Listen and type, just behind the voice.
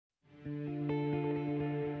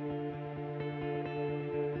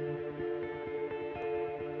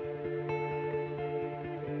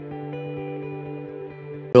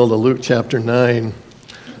Bill to Luke chapter 9.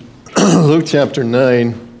 Luke chapter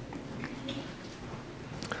 9.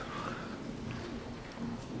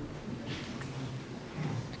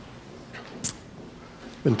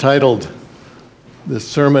 Entitled this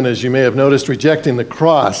sermon, as you may have noticed, Rejecting the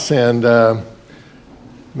Cross. And,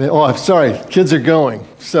 I'm sorry, kids are going.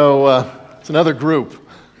 So it's another group.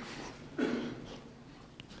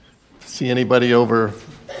 See anybody over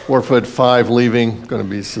 4'5" leaving? Going to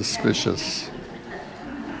be suspicious.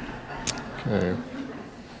 Okay.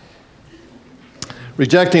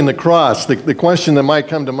 Rejecting the cross. The question that might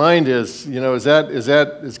come to mind is,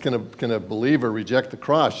 can a believer reject the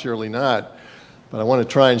cross? Surely not. But I want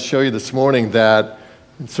to try and show you this morning that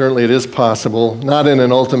certainly it is possible, not in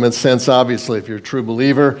an ultimate sense, obviously. If you're a true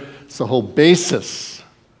believer, it's the whole basis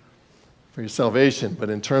for your salvation. But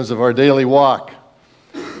in terms of our daily walk,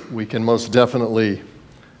 we can most definitely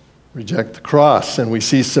reject the cross. And we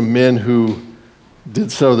see some men who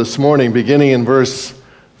did so this morning, beginning in verse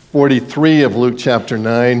 43 of Luke chapter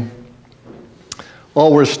 9.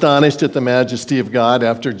 All were astonished at the majesty of God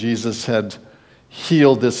after Jesus had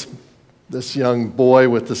healed this young boy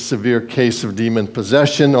with a severe case of demon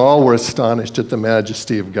possession. All were astonished at the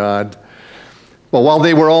majesty of God. But while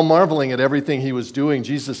they were all marveling at everything he was doing,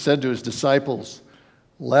 Jesus said to his disciples,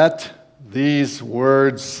 "Let these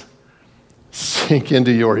words sink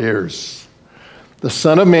into your ears. The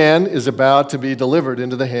Son of Man is about to be delivered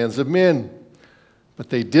into the hands of men."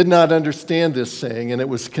 But they did not understand this saying, and it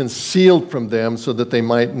was concealed from them so that they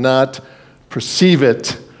might not perceive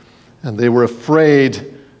it. And they were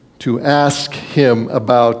afraid to ask him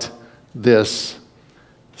about this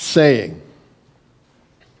saying.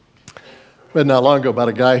 Read not long ago about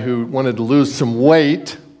a guy who wanted to lose some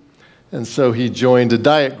weight, and so he joined a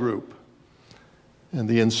diet group. And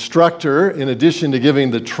the instructor, in addition to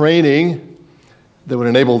giving the training that would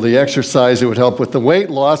enable the exercise that would help with the weight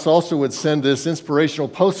loss, also would send this inspirational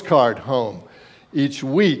postcard home each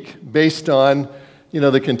week based on,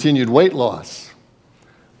 the continued weight loss.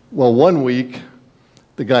 Well, one week,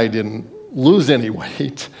 the guy didn't lose any weight.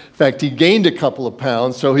 In fact, he gained a couple of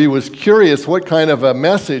pounds, so he was curious what kind of a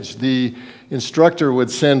message the instructor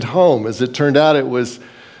would send home. As it turned out, it was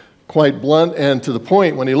quite blunt and to the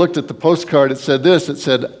point. When he looked at the postcard, it said this. It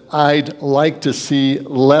said, "I'd like to see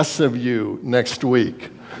less of you next week."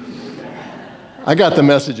 I got the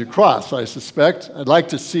message across, I suspect. I'd like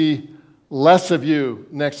to see less of you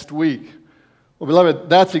next week. Well, beloved,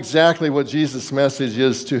 that's exactly what Jesus' message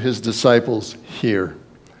is to his disciples here.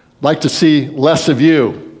 I'd like to see less of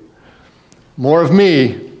you, more of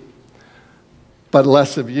me, but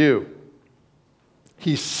less of you.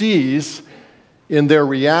 He sees in their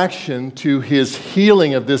reaction to his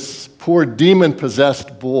healing of this poor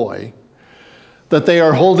demon-possessed boy that they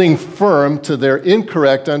are holding firm to their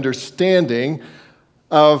incorrect understanding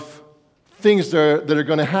of things that are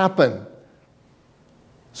going to happen.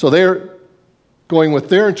 So they're going with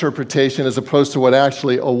their interpretation as opposed to what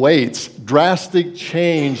actually awaits. Drastic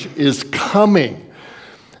change is coming.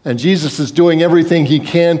 And Jesus is doing everything he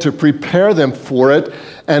can to prepare them for it,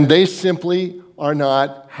 and they simply are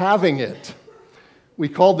not having it. We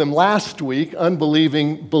called them last week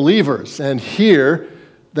unbelieving believers, and here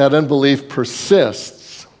that unbelief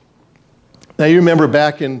persists. Now you remember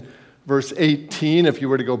back in verse 18, if you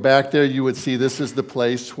were to go back there, you would see this is the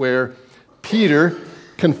place where Peter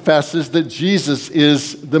confesses that Jesus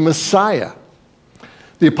is the Messiah.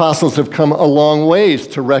 The apostles have come a long ways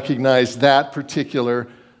to recognize that particular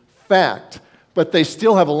fact, but they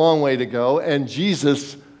still have a long way to go, and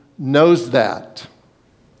Jesus knows that.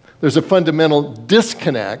 There's a fundamental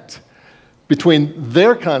disconnect between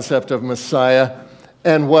their concept of Messiah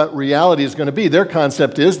and what reality is going to be. Their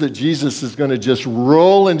concept is that Jesus is going to just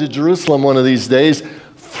roll into Jerusalem one of these days,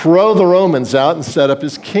 throw the Romans out, and set up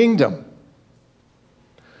his kingdom.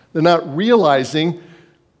 They're not realizing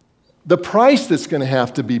the price that's going to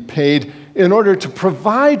have to be paid in order to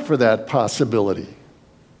provide for that possibility.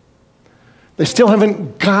 They still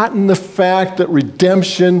haven't gotten the fact that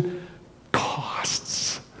redemption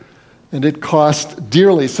costs, and it costs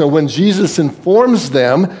dearly. So when Jesus informs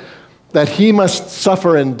them that he must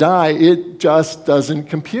suffer and die, it just doesn't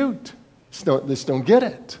compute. They just don't get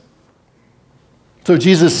it. So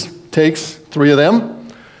Jesus takes three of them,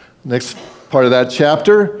 next part of that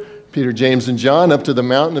chapter, Peter, James, and John, up to the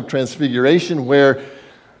mountain of transfiguration where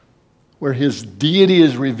his deity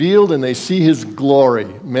is revealed and they see his glory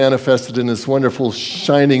manifested in this wonderful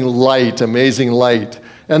shining light, amazing light.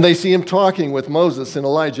 And they see him talking with Moses and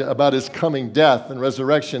Elijah about his coming death and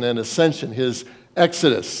resurrection and ascension, his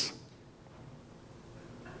exodus.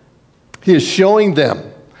 He is showing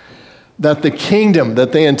them that the kingdom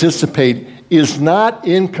that they anticipate is not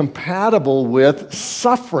incompatible with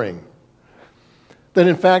suffering. That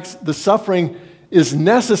in fact, the suffering is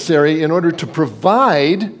necessary in order to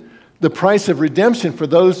provide the price of redemption for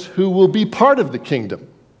those who will be part of the kingdom.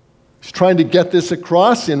 He's trying to get this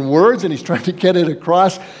across in words, and he's trying to get it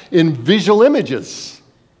across in visual images.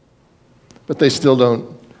 But they still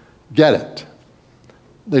don't get it.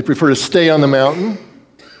 They prefer to stay on the mountain.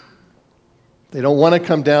 They don't want to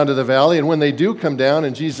come down to the valley. And when they do come down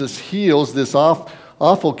and Jesus heals this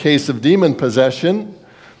awful case of demon possession,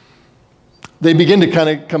 they begin to kind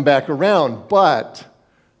of come back around. But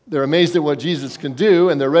they're amazed at what Jesus can do,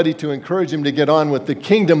 and they're ready to encourage him to get on with the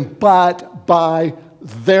kingdom, but by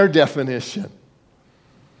their definition.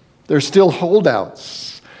 They're still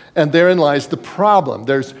holdouts. And therein lies the problem.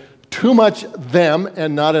 There's too much them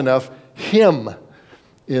and not enough him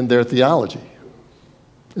in their theology,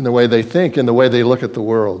 in the way they think, in the way they look at the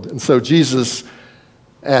world. And so Jesus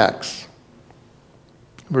acts.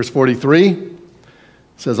 Verse 43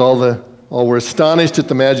 says, all were astonished at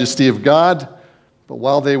the majesty of God, but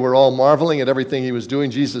while they were all marveling at everything he was doing,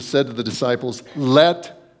 Jesus said to the disciples,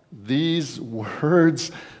 let these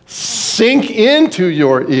words sink into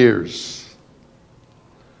your ears.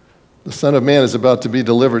 The Son of Man is about to be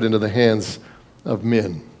delivered into the hands of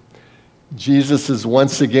men. Jesus is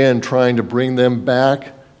once again trying to bring them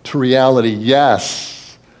back to reality.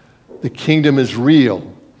 Yes, the kingdom is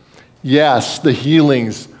real. Yes, the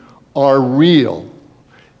healings are real.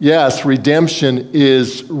 Yes, redemption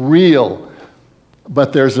is real.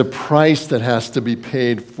 But there's a price that has to be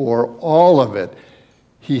paid for all of it.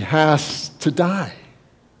 He has to die.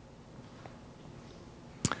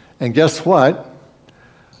 And guess what?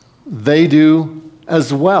 They do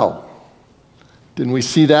as well. Didn't we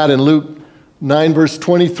see that in Luke 9, verse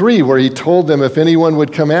 23, where he told them, if anyone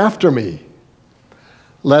would come after me,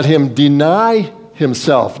 let him deny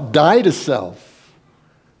himself, die to self,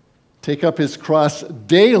 take up his cross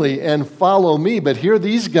daily and follow me. But here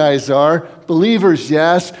these guys are, believers,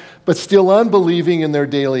 yes, but still unbelieving in their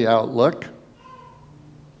daily outlook,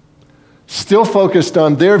 still focused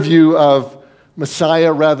on their view of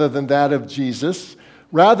Messiah rather than that of Jesus.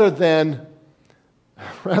 Rather than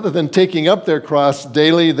taking up their cross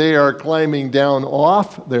daily, they are climbing down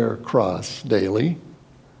off their cross daily,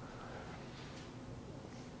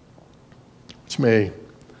 which may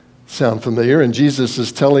sound familiar. And Jesus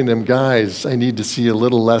is telling them, guys, I need to see a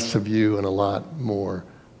little less of you and a lot more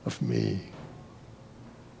of me.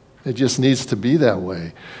 It just needs to be that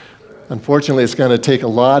way. Unfortunately, it's going to take a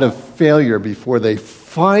lot of failure before they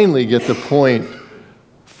finally get the point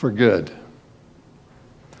for good.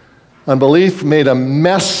 Unbelief made a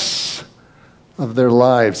mess of their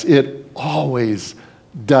lives. It always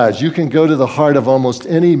does. You can go to the heart of almost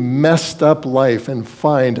any messed up life and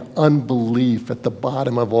find unbelief at the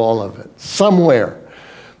bottom of all of it. Somewhere.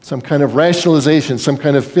 Some kind of rationalization, some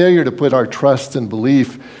kind of failure to put our trust and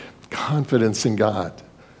belief, confidence in God.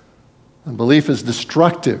 Unbelief is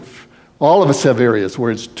destructive. All of us have areas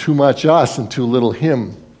where it's too much us and too little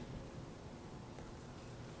him.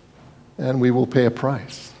 And we will pay a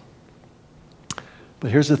price. But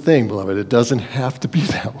here's the thing, beloved, it doesn't have to be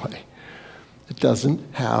that way. It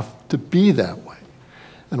doesn't have to be that way.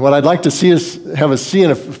 And what I'd like to have us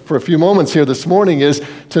see for a few moments here this morning is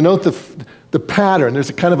to note the pattern. There's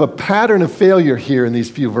a kind of a pattern of failure here in these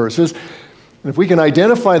few verses. And if we can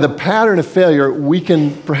identify the pattern of failure, we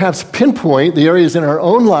can perhaps pinpoint the areas in our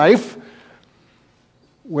own life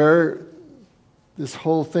where this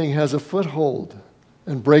whole thing has a foothold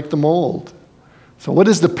and break the mold. So what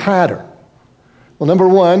is the pattern? Well, number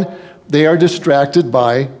one, they are distracted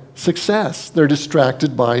by success. They're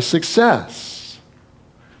distracted by success.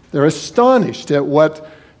 They're astonished at what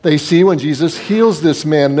they see when Jesus heals this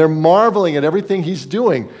man. They're marveling at everything he's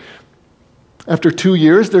doing. After 2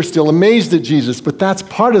 years, they're still amazed at Jesus, but that's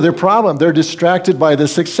part of their problem. They're distracted by the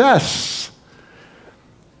success.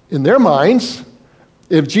 In their minds,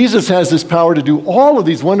 if Jesus has this power to do all of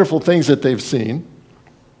these wonderful things that they've seen,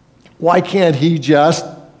 why can't he just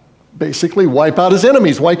basically wipe out his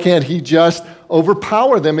enemies? Why can't he just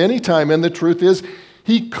overpower them anytime? And the truth is,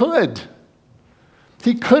 he could.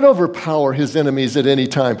 He could overpower his enemies at any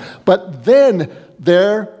time. But then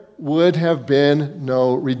there would have been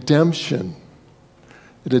no redemption.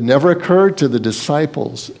 It had never occurred to the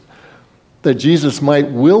disciples that Jesus might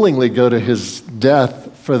willingly go to his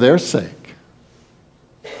death for their sake.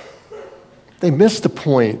 They missed the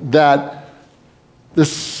point that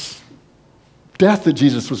this death that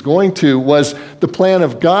Jesus was going to was the plan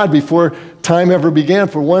of God before time ever began,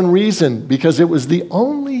 for one reason, because it was the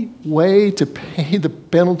only way to pay the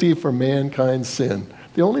penalty for mankind's sin.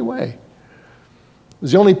 The only way. It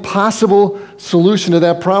was the only possible solution to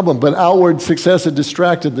that problem. But outward success had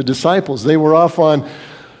distracted the disciples. They were off on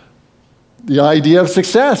the idea of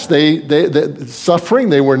success. Suffering,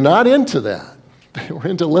 they were not into that. They were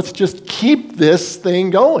into, let's just keep this thing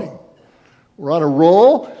going. We're on a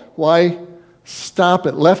roll. Why stop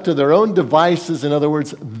it? Left to their own devices, in other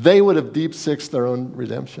words, they would have deep sixed their own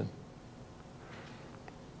redemption.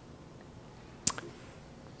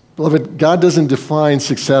 Beloved, God doesn't define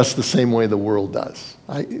success the same way the world does.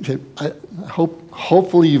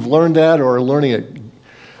 Hopefully you've learned that or are learning it.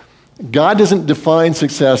 God doesn't define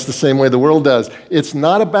success the same way the world does. It's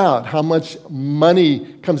not about how much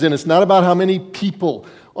money comes in. It's not about how many people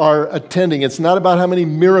are attending. It's not about how many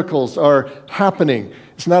miracles are happening.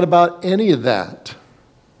 It's not about any of that.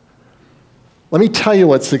 Let me tell you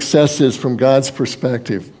what success is from God's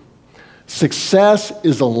perspective. Success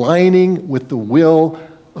is aligning with the will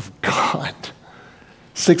of God.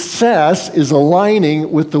 Success is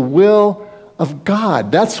aligning with the will of God.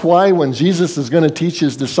 That's why when Jesus is going to teach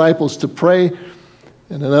his disciples to pray,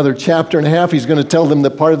 in another chapter and a half, he's going to tell them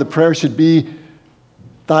that part of the prayer should be,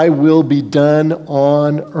 thy will be done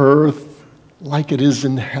on earth like it is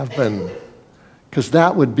in heaven. Because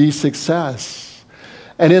that would be success.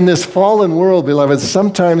 And in this fallen world, beloved,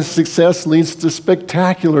 sometimes success leads to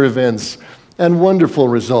spectacular events and wonderful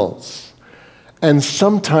results. And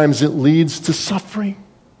sometimes it leads to suffering.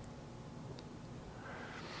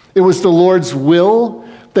 It was the Lord's will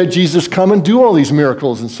that Jesus come and do all these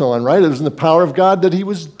miracles and so on, right? It was in the power of God that he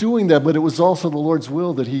was doing that, but it was also the Lord's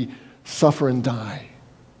will that he suffer and die.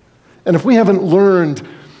 And if we haven't learned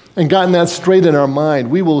and gotten that straight in our mind,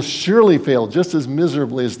 we will surely fail just as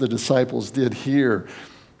miserably as the disciples did here.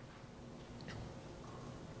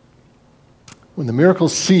 When the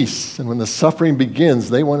miracles cease and when the suffering begins,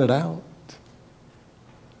 they want it out.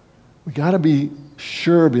 We got to be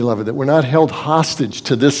sure, beloved, that we're not held hostage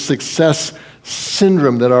to this success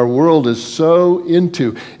syndrome that our world is so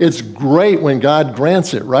into. It's great when God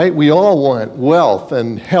grants it, right? We all want wealth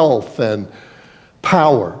and health and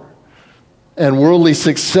power and worldly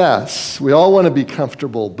success. We all want to be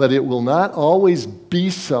comfortable, but it will not always be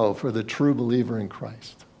so for the true believer in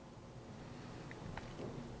Christ.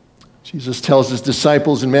 Jesus tells his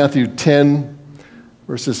disciples in Matthew 10,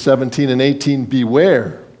 verses 17 and 18,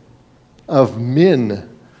 beware of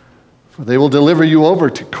men, for they will deliver you over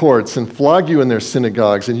to courts and flog you in their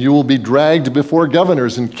synagogues, and you will be dragged before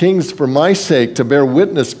governors and kings for my sake to bear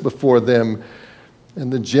witness before them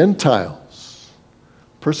and the Gentiles.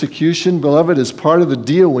 Persecution, beloved, is part of the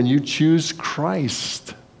deal when you choose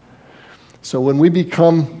Christ. So when we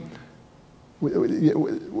become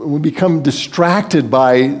distracted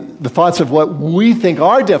by the thoughts of what we think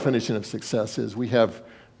our definition of success is, we have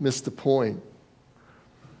missed the point.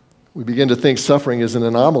 We begin to think suffering is an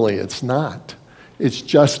anomaly. It's not. It's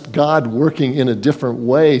just God working in a different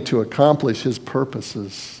way to accomplish his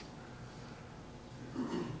purposes.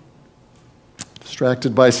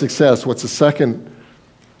 Distracted by success. What's the second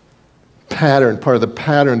pattern, part of the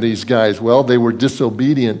pattern of these guys? Well, they were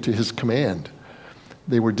disobedient to his command.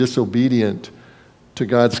 They were disobedient to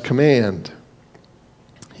God's command.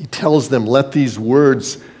 He tells them, let these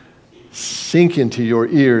words sink into your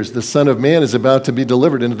ears. The Son of Man is about to be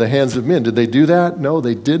delivered into the hands of men. Did they do that? No,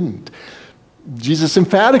 they didn't. Jesus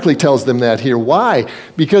emphatically tells them that here. Why?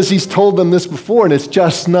 Because he's told them this before, and it's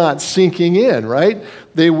just not sinking in, right?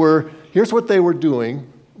 Here's what they were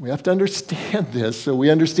doing. We have to understand this so we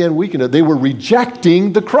understand we can. They were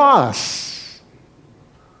rejecting the cross.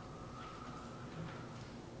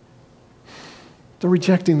 They're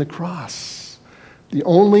rejecting the cross. The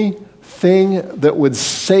only thing that would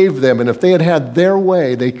save them, and if they had had their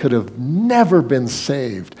way, they could have never been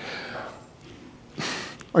saved.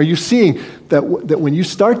 Are you seeing that when you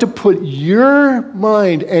start to put your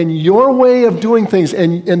mind and your way of doing things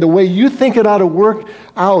and the way you think it ought to work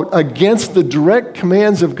out against the direct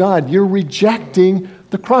commands of God, you're rejecting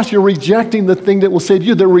the cross. You're rejecting the thing that will save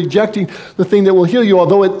you. They're rejecting the thing that will heal you,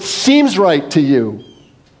 although it seems right to you.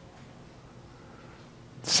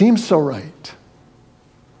 It seems so right.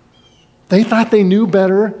 They thought they knew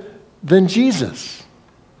better than Jesus.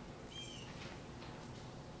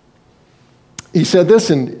 He said this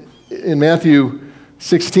in Matthew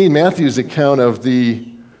 16, Matthew's account of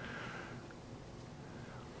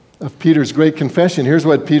Peter's great confession. Here's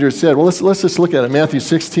what Peter said. Well, let's just look at it. Matthew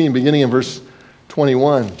 16, beginning in verse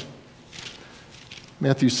 21.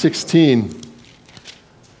 Matthew 16,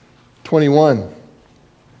 21.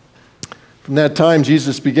 From that time,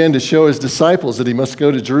 Jesus began to show his disciples that he must go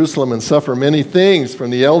to Jerusalem and suffer many things from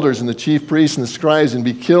the elders and the chief priests and the scribes and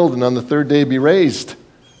be killed and on the third day be raised.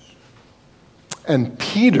 And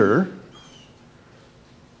Peter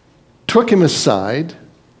took him aside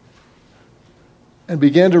and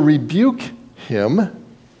began to rebuke him,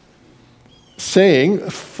 saying,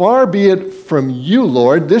 "Far be it from you,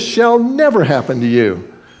 Lord, this shall never happen to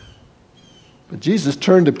you." But Jesus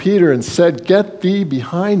turned to Peter and said, "Get thee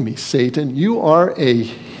behind me, Satan. You are a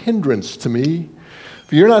hindrance to me.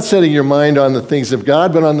 For you're not setting your mind on the things of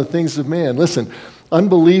God, but on the things of man." Listen,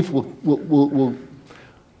 unbelief will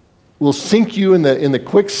sink you in the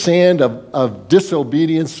quicksand of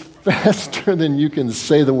disobedience faster than you can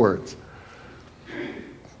say the words.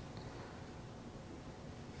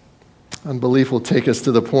 Unbelief will take us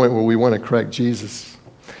to the point where we want to correct Jesus.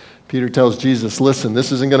 Peter tells Jesus, "Listen,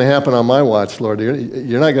 this isn't going to happen on my watch, Lord.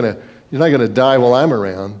 You're not going to die while I'm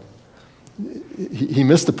around." He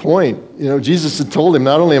missed the point. Jesus had told him,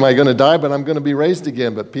 not only am I going to die, but I'm going to be raised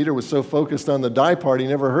again. But Peter was so focused on the die part, he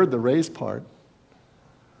never heard the raised part.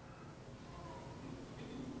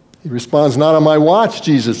 He responds, "Not on my watch,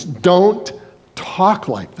 Jesus. Don't talk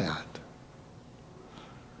like that."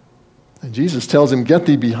 And Jesus tells him, "Get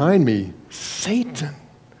thee behind me, Satan."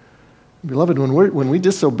 Beloved, when we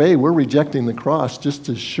disobey, we're rejecting the cross just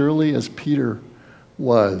as surely as Peter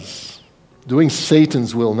was. Doing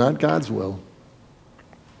Satan's will, not God's will.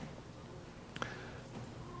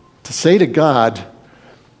 To say to God,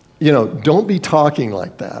 don't be talking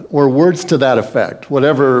like that, or words to that effect,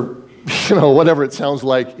 whatever it sounds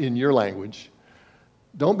like in your language.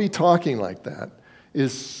 Don't be talking like that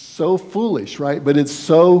is so foolish, right? But it's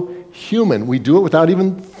so human. We do it without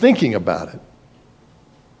even thinking about it.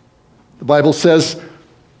 The Bible says,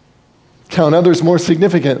 count others more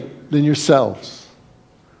significant than yourselves.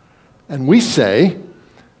 And we say,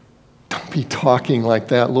 don't be talking like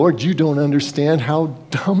that, Lord. You don't understand how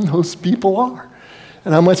dumb those people are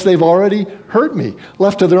and how much they've already hurt me.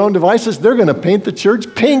 Left to their own devices, they're going to paint the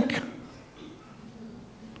church pink.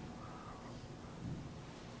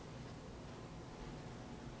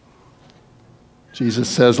 Jesus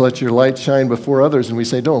says, "Let your light shine before others." And we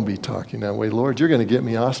say, don't be talking that way, Lord. You're going to get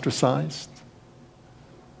me ostracized.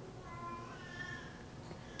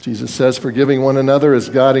 Jesus says, "Forgiving one another as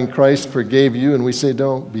God in Christ forgave you." And we say,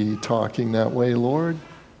 don't be talking that way, Lord.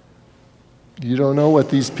 You don't know what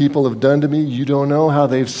these people have done to me. You don't know how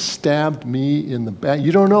they've stabbed me in the back.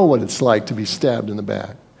 You don't know what it's like to be stabbed in the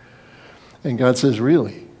back. And God says,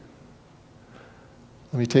 really?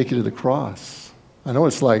 Let me take you to the cross. I know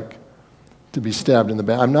it's like to be stabbed in the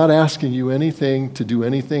back. I'm not asking you to do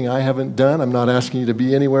anything I haven't done. I'm not asking you to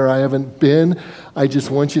be anywhere I haven't been. I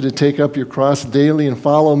just want you to take up your cross daily and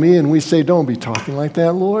follow me. And we say, don't be talking like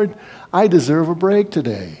that, Lord. I deserve a break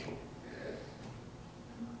today.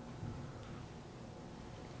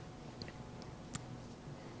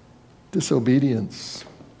 Disobedience.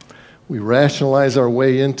 We rationalize our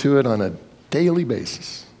way into it on a daily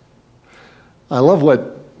basis. I love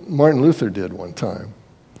what Martin Luther did one time.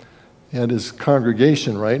 He had his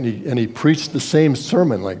congregation, right? And he preached the same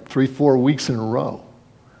sermon like 3-4 weeks in a row.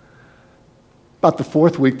 About the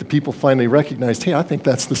fourth week, the people finally recognized, hey, I think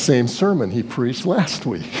that's the same sermon he preached last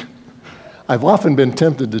week. I've often been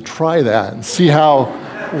tempted to try that and see how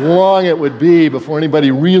long it would be before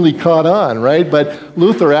anybody really caught on, right? But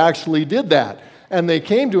Luther actually did that. And they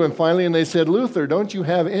came to him finally and they said, "Luther, don't you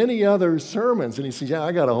have any other sermons?" And he said, "Yeah,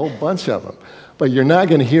 I got a whole bunch of them. But you're not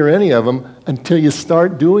going to hear any of them until you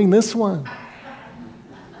start doing this one."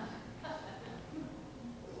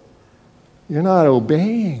 You're not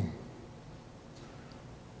obeying.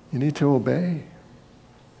 You need to obey.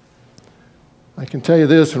 I can tell you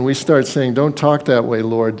this, when we start saying, "Don't talk that way,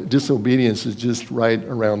 Lord," disobedience is just right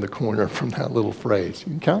around the corner from that little phrase.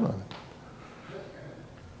 You can count on it.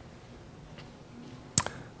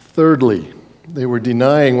 Thirdly, they were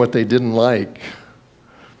denying what they didn't like.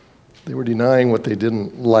 They were denying what they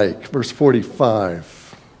didn't like. Verse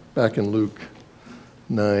 45, back in Luke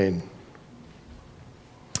 9.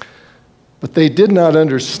 But they did not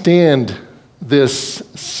understand this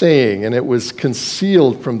saying, and it was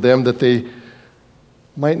concealed from them that they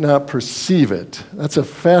might not perceive it. That's a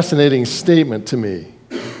fascinating statement to me.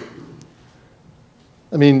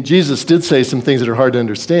 I mean, Jesus did say some things that are hard to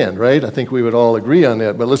understand, right? I think we would all agree on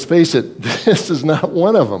that. But let's face it, this is not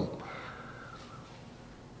one of them.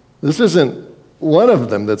 This isn't one of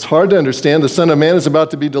them that's hard to understand. The Son of Man is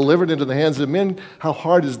about to be delivered into the hands of men. How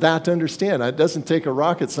hard is that to understand? It doesn't take a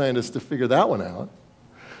rocket scientist to figure that one out.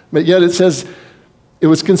 But yet it says it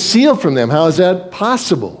was concealed from them. How is that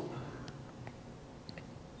possible?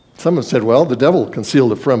 Someone said, well, the devil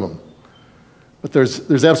concealed it from them. But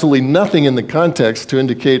there's absolutely nothing in the context to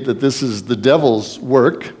indicate that this is the devil's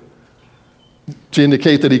work, to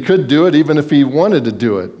indicate that he could do it even if he wanted to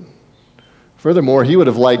do it. Furthermore, he would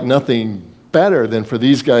have liked nothing better than for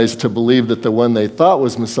these guys to believe that the one they thought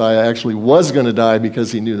was Messiah actually was going to die,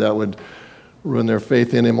 because he knew that would ruin their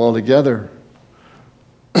faith in him altogether.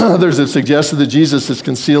 Others have suggested that Jesus is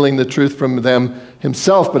concealing the truth from them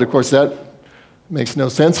himself, but of course that makes no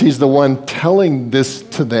sense. He's the one telling this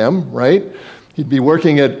to them, right? He'd be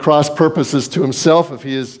working at cross purposes to himself if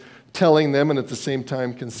he is telling them and at the same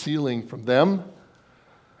time concealing from them.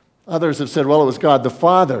 Others have said, well, it was God the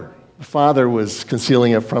Father. The Father was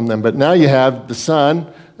concealing it from them. But now you have the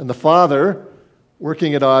Son and the Father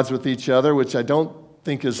working at odds with each other, which I don't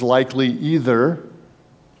think is likely either.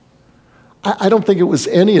 I don't think it was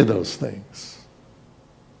any of those things.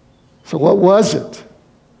 So what was it?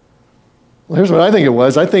 Well, here's what I think it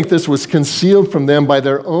was. I think this was concealed from them by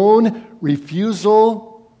their own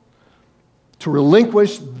refusal to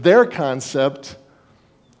relinquish their concept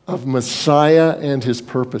of Messiah and his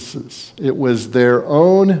purposes. It was their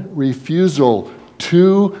own refusal.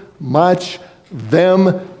 Too much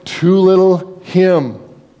them, too little him.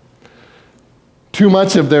 Too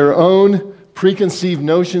much of their own preconceived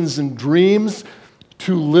notions and dreams,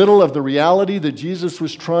 too little of the reality that Jesus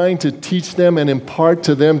was trying to teach them and impart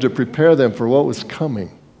to them to prepare them for what was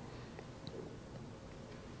coming.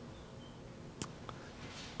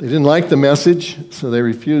 They didn't like the message, so they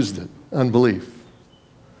refused it. Unbelief.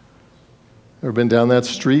 Ever been down that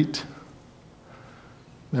street?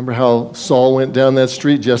 Remember how Saul went down that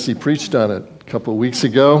street? Jesse preached on it a couple of weeks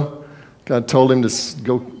ago. God told him to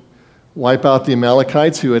go wipe out the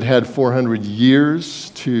Amalekites, who had had 400 years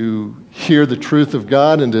to hear the truth of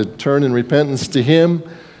God and to turn in repentance to him,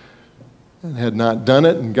 and had not done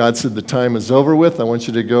it. And God said, the time is over with. I want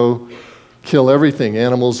you to go kill everything,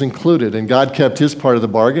 animals included. And God kept his part of the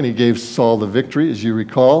bargain. He gave Saul the victory, as you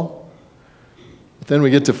recall. But then we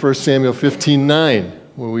get to 1 Samuel 15:9,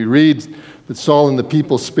 where we read that Saul and the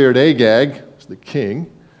people spared Agag, the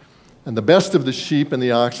king, and the best of the sheep and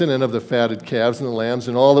the oxen and of the fatted calves and the lambs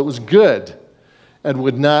and all that was good, and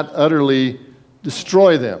would not utterly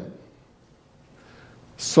destroy them.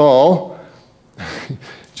 Saul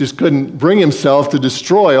just couldn't bring himself to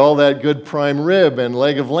destroy all that good prime rib and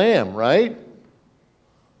leg of lamb, right?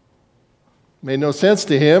 Made no sense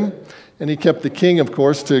to him, and he kept the king, of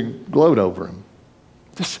course, to gloat over him.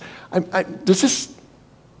 Does this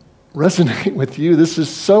resonate with you? This is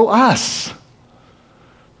so us.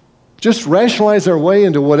 Just rationalize our way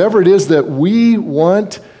into whatever it is that we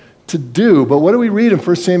want to do. But what do we read in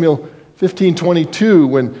 1 Samuel 15:22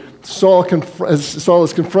 when Saul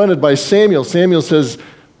is confronted by Samuel? Samuel says,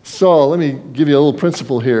 Saul, let me give you a little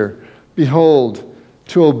principle here. Behold,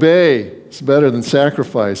 to obey is better than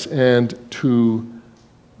sacrifice, and to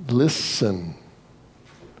listen.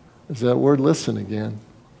 There's that word listen again,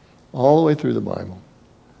 all the way through the Bible.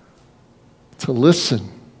 To listen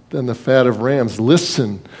than the fat of rams.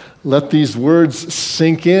 Listen. Let these words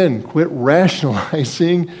sink in. Quit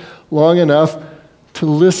rationalizing long enough to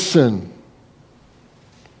listen.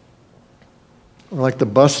 Or like the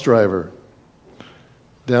bus driver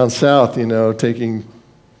down south, taking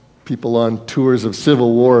people on tours of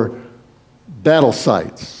Civil War battle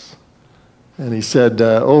sites. And he said,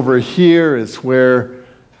 over here is where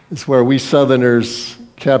we Southerners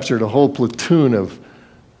captured a whole platoon of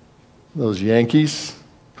those Yankees.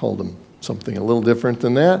 Called them something a little different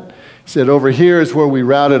than that. He said, over here is where we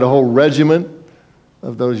routed a whole regiment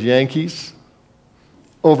of those Yankees.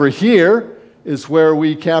 Over here is where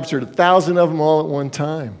we captured 1,000 of them all at one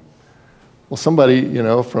time. Well, somebody,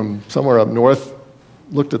 from somewhere up north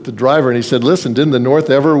looked at the driver and he said, listen, didn't the North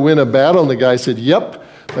ever win a battle? And the guy said, yep,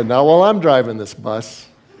 but not while I'm driving this bus.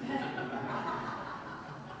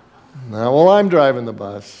 Not while I'm driving the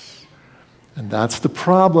bus. And that's the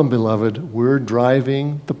problem, beloved. We're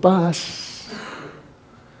driving the bus.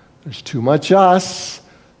 There's too much us,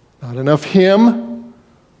 not enough him.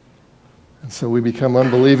 And so we become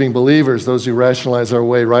unbelieving believers, those who rationalize our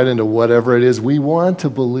way right into whatever it is we want to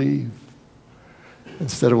believe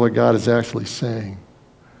instead of what God is actually saying.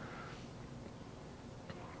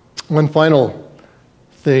 One final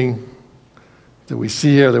thing that we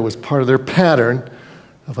see here that was part of their pattern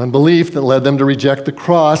of unbelief that led them to reject the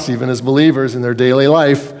cross, even as believers in their daily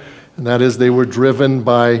life, and that is they were driven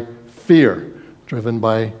by fear. Driven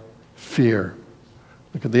by fear.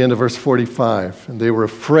 Look at the end of verse 45. And they were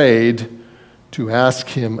afraid to ask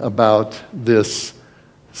him about this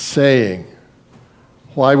saying.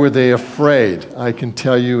 Why were they afraid? I can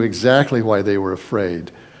tell you exactly why they were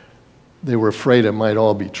afraid. They were afraid it might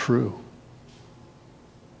all be true.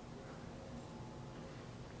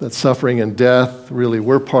 That suffering and death really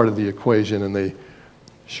were part of the equation, and they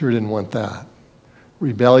sure didn't want that.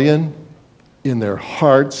 Rebellion in their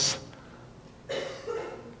hearts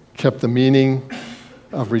kept the meaning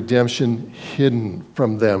of redemption hidden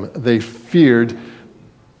from them. They feared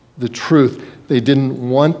the truth. They didn't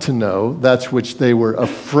want to know. That's which they were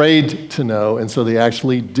afraid to know, and so they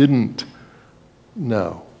actually didn't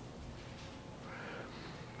know.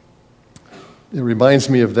 It reminds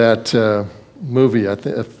me of that movie, A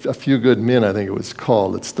Few Good Men, I think it was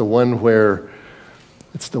called. It's the one where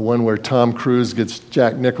Tom Cruise gets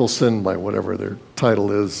Jack Nicholson, by whatever their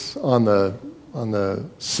title is, on the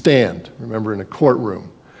stand, remember, in a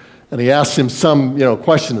courtroom. And he asks him some,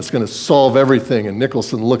 question that's going to solve everything. And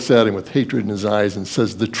Nicholson looks at him with hatred in his eyes and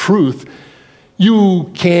says, "The truth, you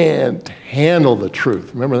can't handle the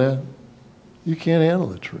truth." Remember that? You can't handle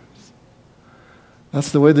the truth.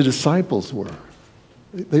 That's the way the disciples were.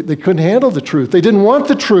 They couldn't handle the truth. They didn't want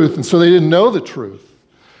the truth, and so they didn't know the truth.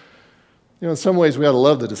 In some ways, we ought to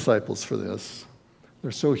love the disciples for this.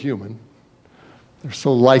 They're so human. They're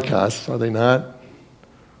so like us, are they not?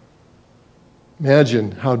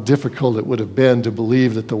 Imagine how difficult it would have been to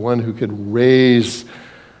believe that the one who could raise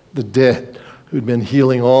the dead, who'd been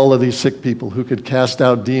healing all of these sick people, who could cast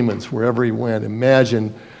out demons wherever he went.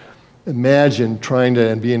 Imagine trying to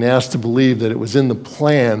and being asked to believe that it was in the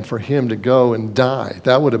plan for him to go and die.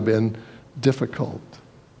 That would have been difficult.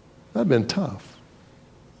 That would have been tough.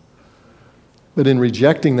 But in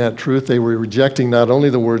rejecting that truth, they were rejecting not only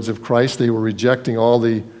the words of Christ, they were rejecting all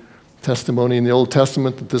the testimony in the Old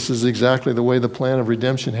Testament that this is exactly the way the plan of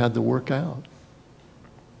redemption had to work out.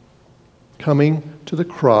 Coming to the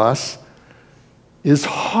cross is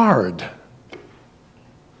hard.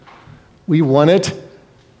 We want it,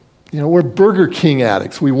 we're Burger King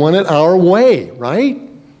addicts. We want it our way, right?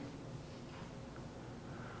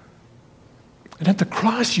 And at the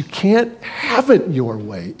cross, you can't have it your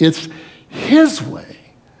way. It's His way.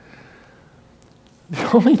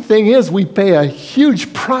 The only thing is, we pay a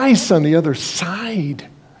huge price on the other side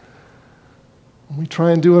when we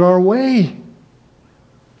try and do it our way.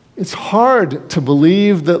 It's hard to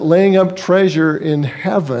believe that laying up treasure in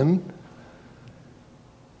heaven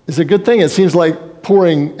is a good thing. It seems like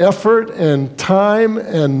pouring effort and time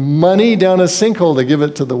and money down a sinkhole to give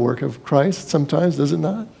it to the work of Christ sometimes, does it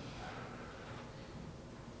not?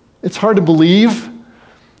 It's hard to believe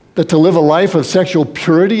that to live a life of sexual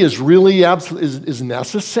purity is really is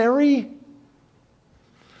necessary.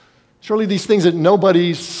 Surely these things that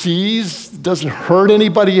nobody sees, doesn't hurt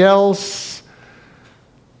anybody else.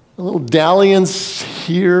 A little dalliance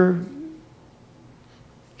here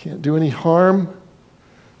can't do any harm.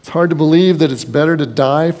 It's hard to believe that it's better to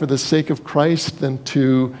die for the sake of Christ than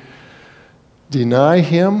to deny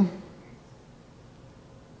Him.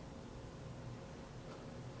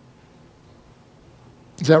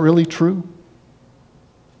 Is that really true?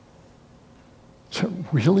 Is that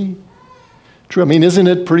really true? I mean, isn't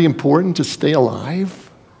it pretty important to stay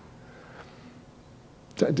alive?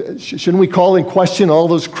 Shouldn't we call in question all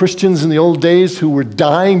those Christians in the old days who were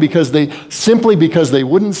dying because they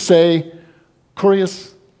wouldn't say,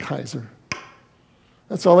 "Curious Kaiser"?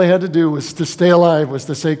 That's all they had to do was to stay alive, was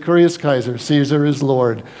to say, "Curious Kaiser, Caesar is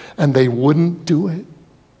Lord." And they wouldn't do it.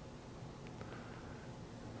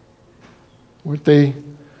 Weren't they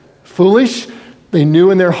foolish? They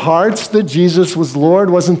knew in their hearts that Jesus was Lord.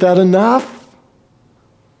 Wasn't that enough?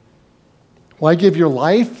 Why give your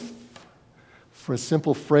life for a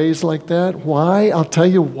simple phrase like that? Why? I'll tell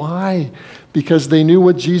you why. Because they knew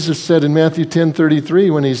what Jesus said in Matthew 10:33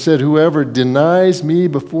 when He said, "Whoever denies me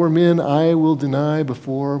before men, I will deny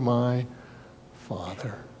before my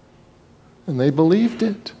Father." And they believed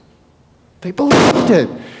it. They believed it.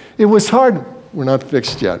 It was hard. We're not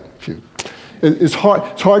fixed yet. Phew. It's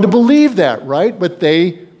hard to believe that, right? But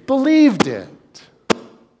they believed it.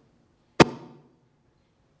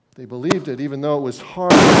 They believed it, even though it was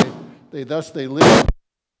hard. They lived the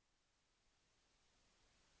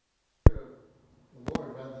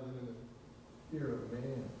Lord rather than in the fear of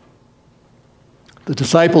man. The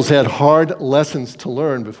disciples had hard lessons to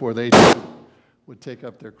learn before they would take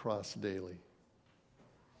up their cross daily.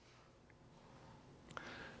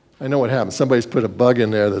 I know what happens. Somebody's put a bug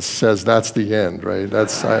in there that says that's the end, right?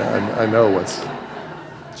 I know what's,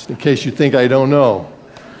 just in case you think I don't know.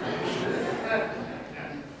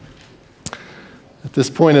 At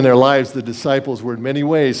this point in their lives, the disciples were in many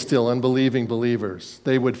ways still unbelieving believers.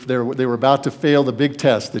 They were about to fail the big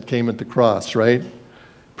test that came at the cross, right?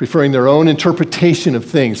 Preferring their own interpretation of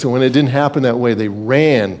things. So when it didn't happen that way, they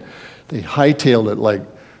ran. They hightailed it like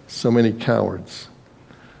so many cowards.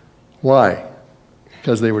 Why?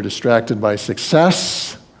 Because they were distracted by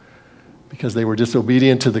success, because they were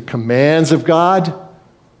disobedient to the commands of God,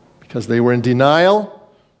 because they were in denial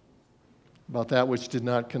about that which did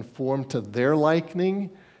not conform to their liking,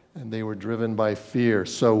 and they were driven by fear.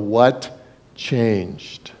 So what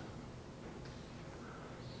changed?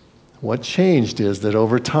 What changed is that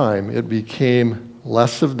over time it became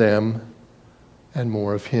less of them and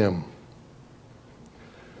more of him.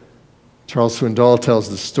 Charles Swindoll tells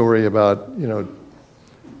the story about,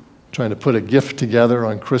 trying to put a gift together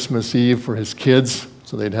on Christmas Eve for his kids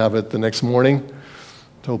so they'd have it the next morning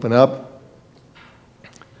to open up.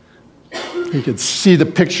 He could see the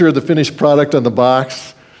picture of the finished product on the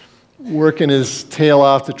box, working his tail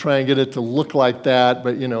off to try and get it to look like that,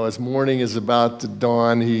 but as morning is about to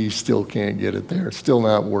dawn, he still can't get it there. It's still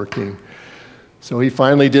not working. So he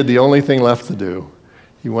finally did the only thing left to do.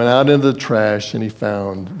 He went out into the trash and he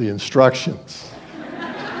found the instructions.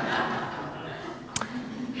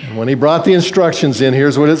 And when he brought the instructions in,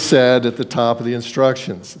 here's what it said at the top of the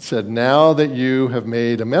instructions. It said, "Now that you have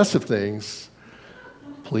made a mess of things,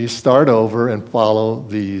 please start over and follow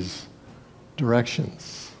these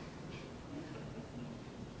directions."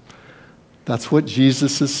 That's what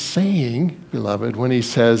Jesus is saying, beloved, when he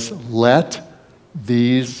says, let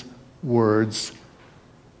these words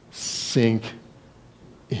sink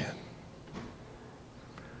in.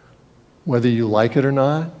 Whether you like it or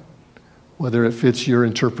not, whether it fits your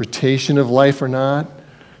interpretation of life or not,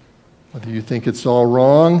 whether you think it's all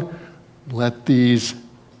wrong, let these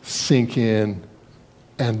sink in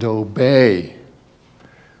and obey.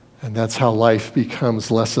 And that's how life becomes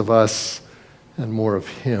less of us and more of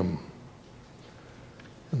him.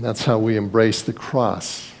 And that's how we embrace the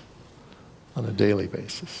cross on a daily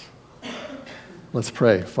basis. Let's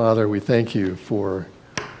pray. Father, we thank you for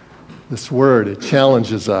this word. It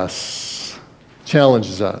challenges us,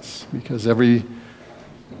 because every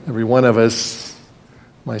one of us,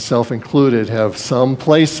 myself included, have some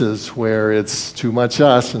places where it's too much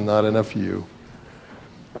us and not enough you.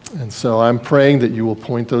 And so I'm praying that you will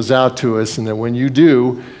point those out to us, and that when you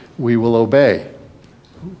do, we will obey,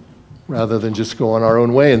 rather than just go on our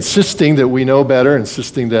own way, insisting that we know better,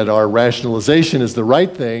 insisting that our rationalization is the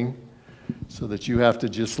right thing, so that you have to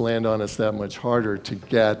just land on us that much harder to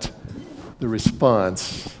get the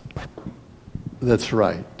response that's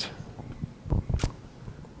right.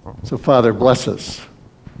 So, Father, bless us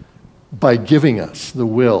by giving us the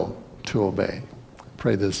will to obey. I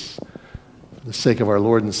pray this for the sake of our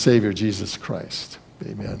Lord and Savior, Jesus Christ.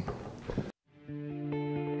 Amen.